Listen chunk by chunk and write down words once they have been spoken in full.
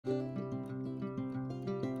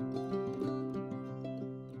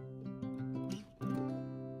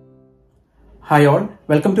Hi all,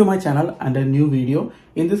 welcome to my channel and a new video.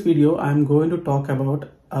 In this video, I am going to talk about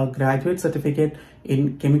a graduate certificate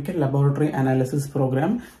in chemical laboratory analysis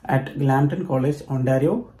program at Lambton College,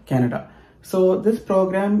 Ontario, Canada. So this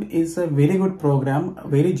program is a very good program,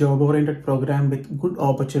 very job oriented program with good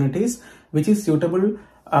opportunities, which is suitable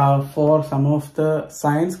for some of the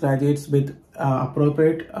science graduates with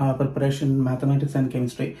appropriate preparation mathematics and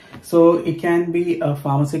chemistry. So it can be a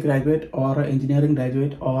pharmacy graduate or an engineering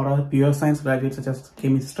graduate or a pure science graduate such as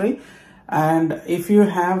chemistry. And if you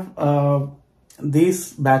have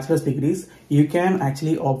these bachelor's degrees, you can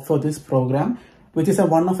actually opt for this program, which is a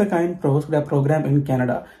one-of-a-kind program in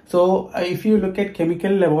Canada. So if you look at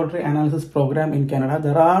chemical laboratory analysis program in Canada,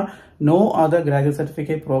 there are no other graduate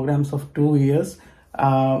certificate programs of 2 years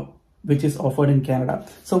which is offered in Canada.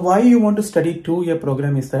 So why you want to study 2-year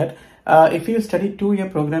program is that if you study 2-year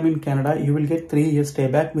program in Canada, you will get 3 years stay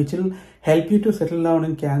back, which will help you to settle down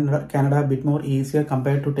in Canada a bit more easier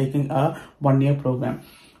compared to taking a 1-year program.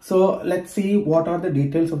 So let's see what are the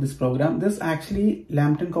details of this program. This actually,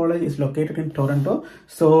 Lambton College is located in Toronto,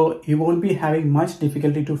 so you won't be having much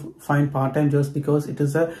difficulty to find part-time just because it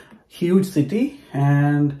is a huge city,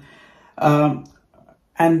 and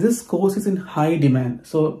this course is in high demand.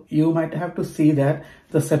 So you might have to see that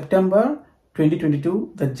the September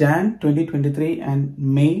 2022, the Jan 2023 and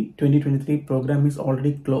May 2023 program is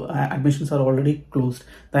already admissions are already closed.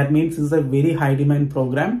 That means this is a very high demand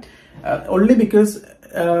program, only because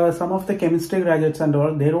some of the chemistry graduates and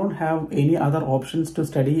all, they don't have any other options to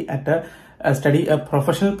study at a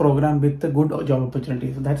professional program with the good job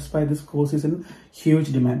opportunities. So that's why this course is in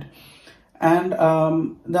huge demand. And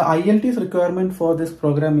the IELTS requirement for this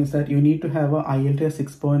program is that you need to have a IELTS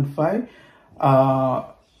 6.5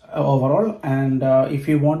 overall, and if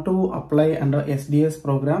you want to apply under SDS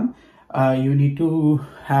program, you need to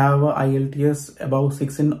have a IELTS above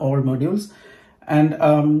 6 in all modules, and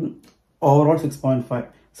overall 6.5.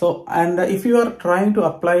 So, and if you are trying to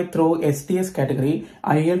apply through SDS category,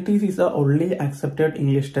 IELTS is the only accepted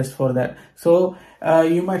English test for that. So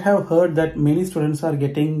you might have heard that many students are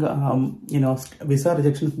getting visa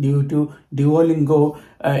rejections due to Duolingo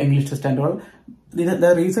English test and all.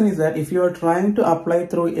 The reason is that if you are trying to apply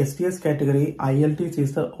through SDS category, IELTS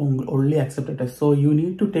is the only accepted test. So you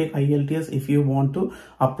need to take IELTS if you want to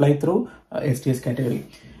apply through SDS category.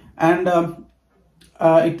 And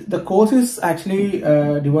the course is actually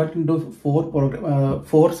divided into four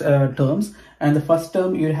terms, and the first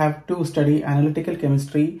term you have to study analytical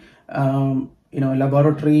chemistry,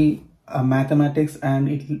 laboratory mathematics, and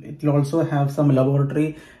it will also have some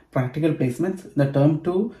laboratory practical placements. The term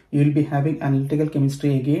 2, you will be having analytical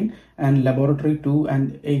chemistry again, and laboratory 2,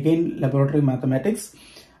 and again laboratory mathematics.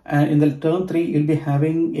 And in the term 3, you'll be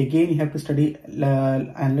having again, you have to study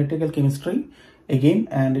analytical chemistry again,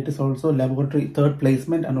 and it is also laboratory third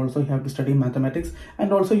placement, and also you have to study mathematics,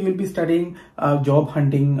 and also you will be studying job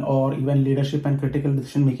hunting or even leadership and critical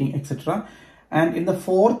decision making, etc. And in the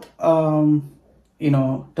fourth term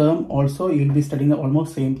also you will be studying the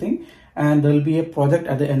almost same thing, and there will be a project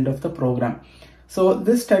at the end of the program. So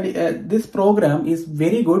this program is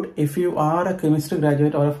very good if you are a chemistry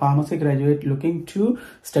graduate or a pharmacy graduate looking to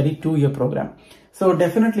study 2-year program. So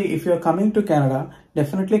definitely, if you are coming to Canada,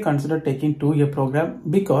 definitely consider taking 2-year program,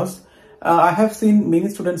 because I have seen many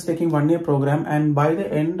students taking 1-year program, and by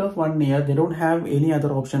the end of 1 year, they don't have any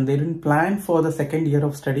other option. They didn't plan for the 2nd year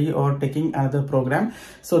of study or taking another program.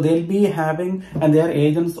 So they'll be having, and their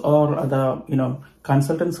agents or the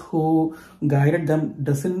consultants who guided them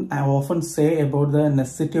doesn't often say about the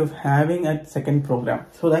necessity of having a 2nd program.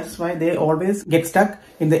 So that's why they always get stuck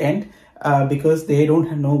in the end, because they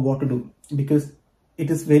don't know what to do, because it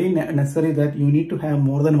is very necessary that you need to have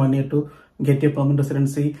more than 1 year to get your permanent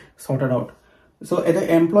residency sorted out. So the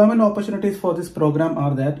employment opportunities for this program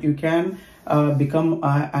are that you can become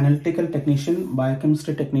an analytical technician,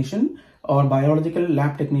 biochemistry technician, or biological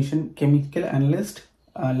lab technician, chemical analyst,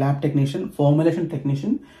 lab technician, formulation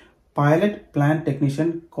technician, pilot plant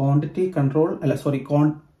technician, quality control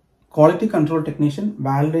technician,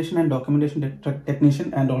 validation and documentation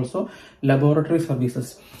technician, and also laboratory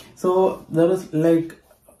services. So there is like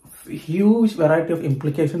huge variety of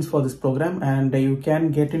implications for this program, and you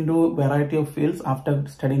can get into variety of fields after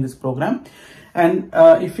studying this program. And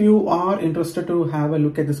if you are interested to have a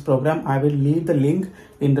look at this program, I will leave the link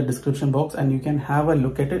in the description box, and you can have a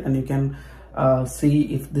look at it, and you can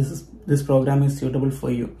see if this program is suitable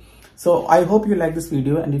for you. So I hope you like this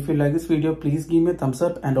video, and if you like this video, please give me a thumbs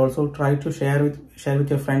up, and also try to share with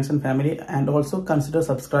your friends and family, and also consider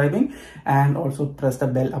subscribing, and also press the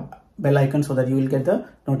bell icon so that you will get the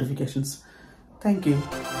notifications. Thank you.